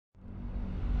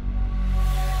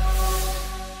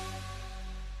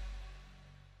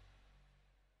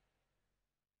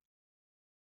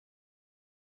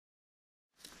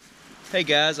Hey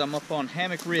guys, I'm up on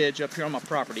Hammock Ridge up here on my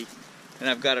property, and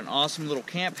I've got an awesome little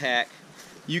camp hack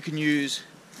you can use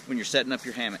when you're setting up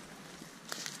your hammock.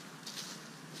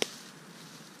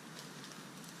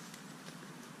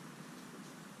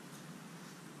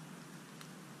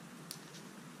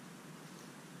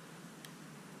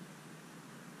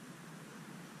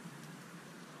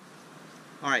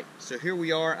 Alright, so here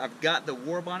we are. I've got the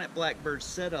Warbonnet Blackbird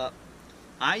set up.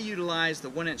 I utilize the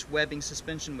 1-inch webbing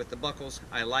suspension with the buckles.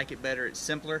 I like it better, it's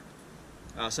simpler.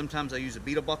 Sometimes I use a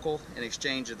beetle buckle in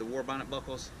exchange of the Warbonnet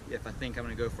buckles if I think I'm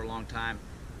going to go for a long time.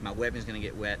 My webbing's going to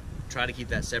get wet. Try to keep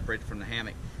that separated from the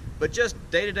hammock. But just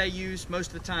day-to-day use, most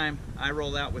of the time, I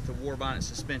roll out with the Warbonnet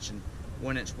suspension,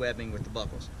 1-inch webbing with the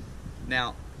buckles.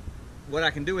 Now, what I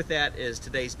can do with that is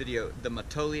today's video, the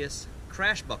Metolius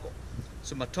Crash Buckle.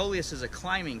 So Metolius is a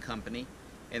climbing company,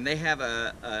 and they have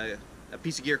a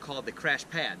piece of gear called the crash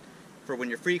pad. For when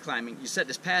you're free climbing, you set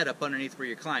this pad up underneath where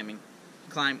you're climbing.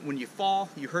 When you fall,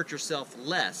 you hurt yourself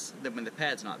less than when the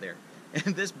pad's not there.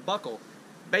 And this buckle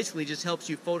basically just helps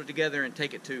you fold it together and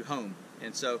take it to home.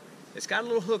 And so it's got a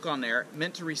little hook on there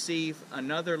meant to receive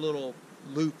another little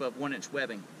loop of 1-inch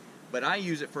webbing. But I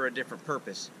use it for a different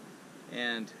purpose.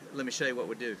 And let me show you what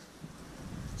we do.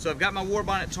 So I've got my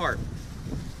Warbonnet tarp.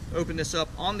 Open this up.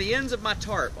 On the ends of my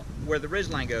tarp, where the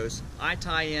ridgeline goes, I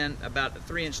tie in about a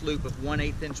 3-inch loop of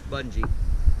 1/8 inch bungee,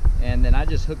 and then I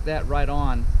just hook that right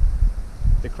on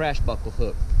the crash buckle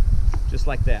hook, just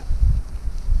like that.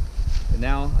 And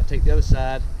now I take the other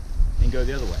side and go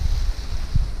the other way.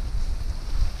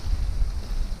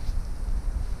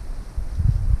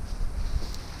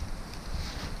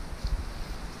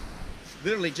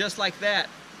 Literally just like that,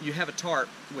 you have a tarp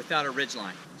without a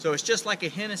ridgeline. So it's just like a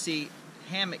Hennessy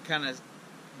hammock kind of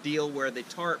deal where the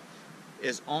tarp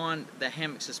is on the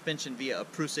hammock suspension via a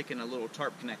prusik and a little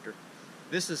tarp connector.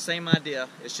 This is the same idea.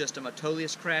 It's just a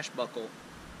Metolius Crash Buckle,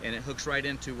 and it hooks right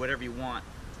into whatever you want.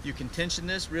 You can tension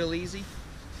this real easy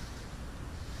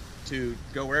to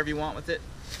go wherever you want with it.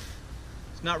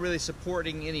 It's not really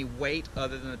supporting any weight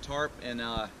other than the tarp, and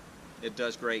it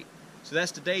does great. So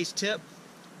that's today's tip.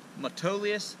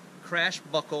 Metolius Crash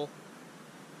Buckle,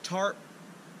 tarp,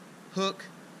 hook,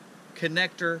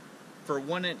 connector for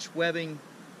 1-inch webbing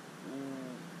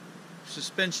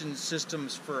suspension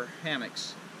systems for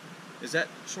hammocks. Is that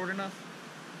short enough?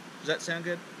 Does that sound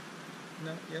good?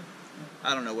 No? Yeah?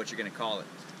 I don't know what you're going to call it.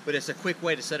 But it's a quick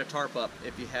way to set a tarp up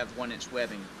if you have 1-inch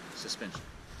webbing suspension.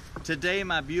 Today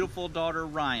my beautiful daughter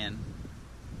Ryan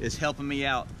is helping me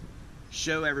out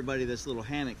show everybody this little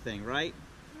hammock thing, right?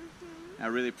 I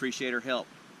really appreciate her help.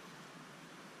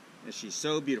 And she's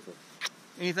so beautiful.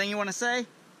 Anything you want to say?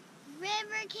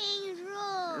 River Kings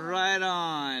rule. Right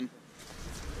on.